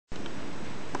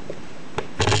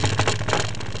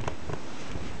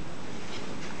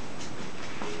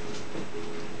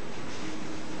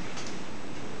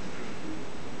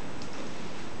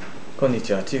こんに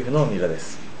ちは、チーフの三浦で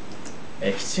す。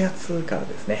7月からで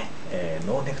すね、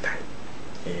ノーネクタイ、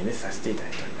でさせていただ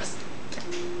いております。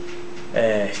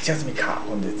7月3日、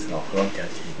本日のフロンティア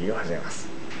TV を始めます。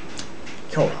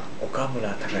今日は岡村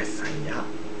隆史さんや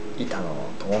板野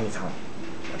友美さん、ま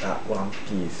たワン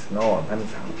ピースのナミ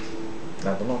さん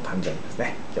などの誕生日です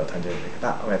ね。今日誕生日の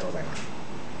方、おめでとうございます。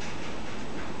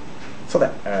そうで、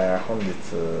本日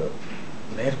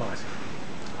メールマガジン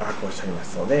発行しておりま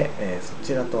すので、そ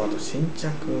ちらとあと新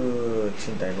着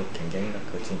賃貸物件、減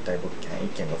額賃貸物件1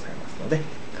件ございますので、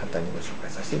簡単にご紹介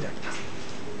させていただきます。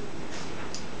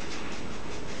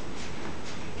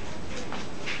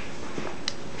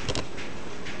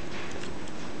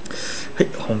はい、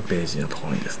ホームページのとこ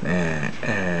ろにですね、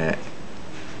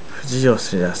富士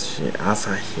吉田市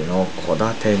朝日の戸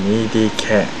建て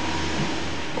 2DK、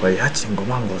これ家賃5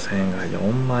万5千円が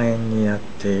4万円になっ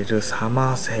ているサ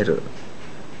マーセール、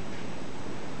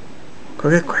こ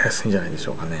れ結構安いんじゃないでし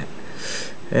ょうかね。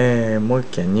もう一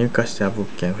件入荷した物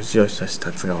件、富士吉田市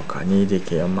辰ヶ丘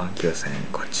 2DK4万9千円、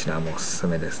こちらもおすす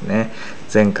めですね。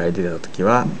前回出た時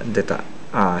は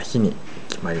日に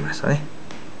決まりましたね。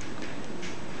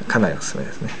かなりおすすめ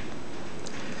ですね。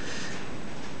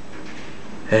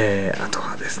あと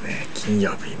はですね、金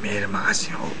曜日メールマガ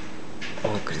ジンを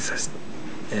お送りさせ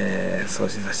て、送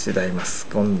信させていただきます。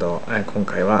今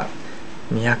回は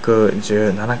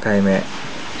217回目、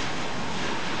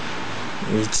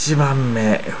1番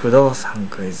目、不動産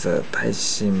クイズ、耐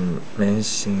震、免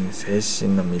震、精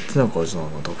神の3つの構造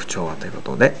の特徴はというこ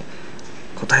とで、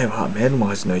答えはメールマ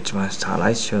ガジンの一番下、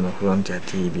来週のフロンティア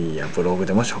TV やブログ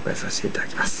でも紹介させていただ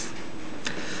きます。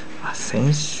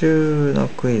先週の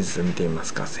クイズ見てみま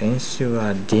すか。先週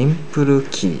はディンプル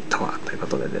キーとはというこ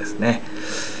とでですね、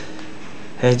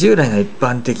従来の一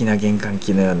般的な玄関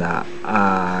キーのような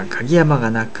鍵山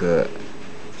がなく、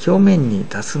表面に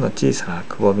多数の小さな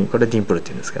くぼみ、これディンプルって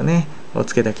言うんですけどね、を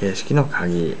つけた形式の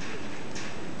鍵、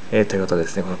ということで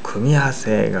すね。この組み合わ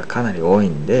せがかなり多い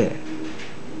んで、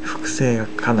複製が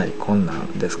かなり困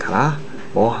難ですから、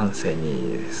防犯性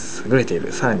に優れてい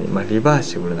る。さらにリバー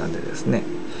シブルなんでですね、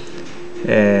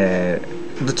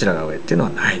どちらが上っていうのは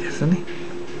ないですよね。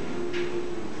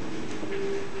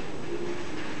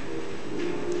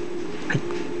はい、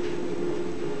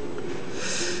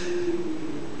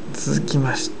続き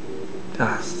まして、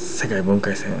世界文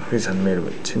化遺産富士山の名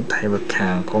物賃貸物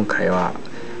件、今回は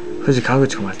富士河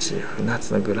口湖町船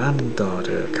津のグランド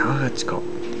ール河口湖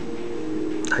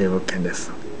という物件で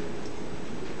す。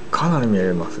かなり見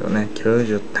えますよね。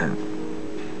90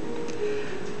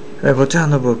点。こちら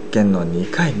の物件の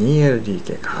2階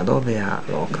 2LDK 角部屋、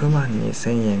6万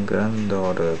2000円、グラン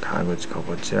ドール河口湖、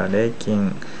こちら礼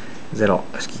金ゼロ、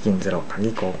敷金ゼロ、鍵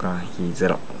交換費ゼ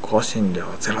ロ、更新料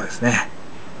ゼロですね。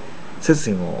設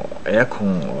備もエアコ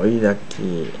ン、追い焚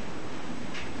き、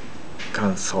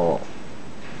乾燥、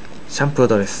シャンプー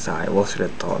ドレッサー、ウォシュレッ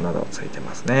トなどついて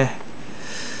ますね。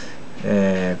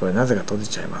これなぜか閉じ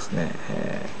ちゃいますね。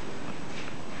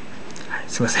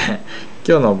すいません。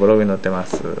今日のブログに載ってま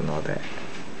すので、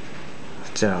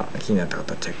そちら気になった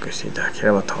方はチェックしていただけ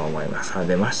ればと思います。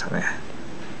出ましたね。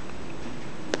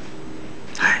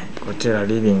はい、こちら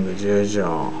リビング10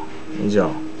畳以上、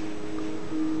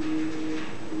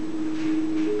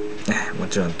も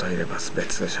ちろんトイレバス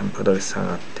別、シャンプードレッサー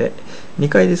があって、2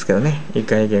階ですけどね、1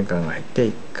階に玄関が入って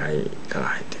1階から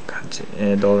入っていく感じ、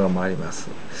動画もあります。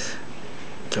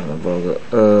今日のブロ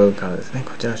グからですね、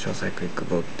こちら詳細クリック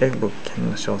で物件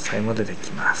の詳細も出て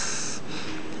きます。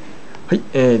はい、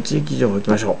地域情報いき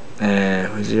ましょう。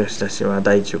富士吉田市は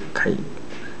第10回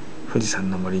富士山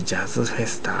の森ジャズフェ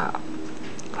スタ、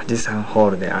富士山ホー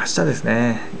ルで明日です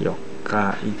ね、4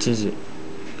日1時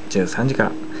13時か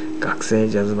ら学生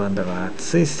ジャズバンドが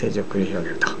熱いステージを繰り広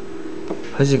げると。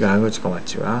富士河口湖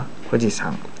町は富士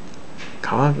山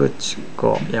河口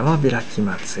湖山開き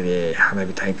祭り花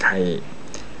火大会、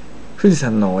富士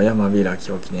山のお山開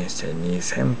きを記念して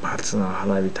2000発の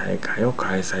花火大会を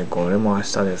開催。これも明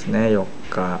日ですね、4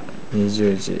日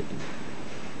20時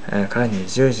から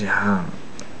20時半、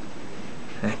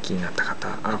気になった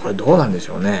方、これどうなんでし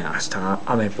ょうね。明日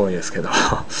雨っぽいですけど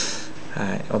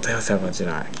はい、お問い合わせはこち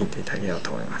ら聞いていただければ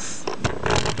と思います。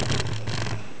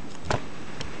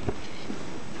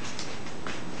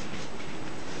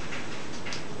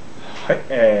はい、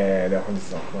では本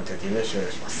日のフロンティア TV を終了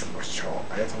します。ご視聴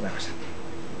ありがとうございました。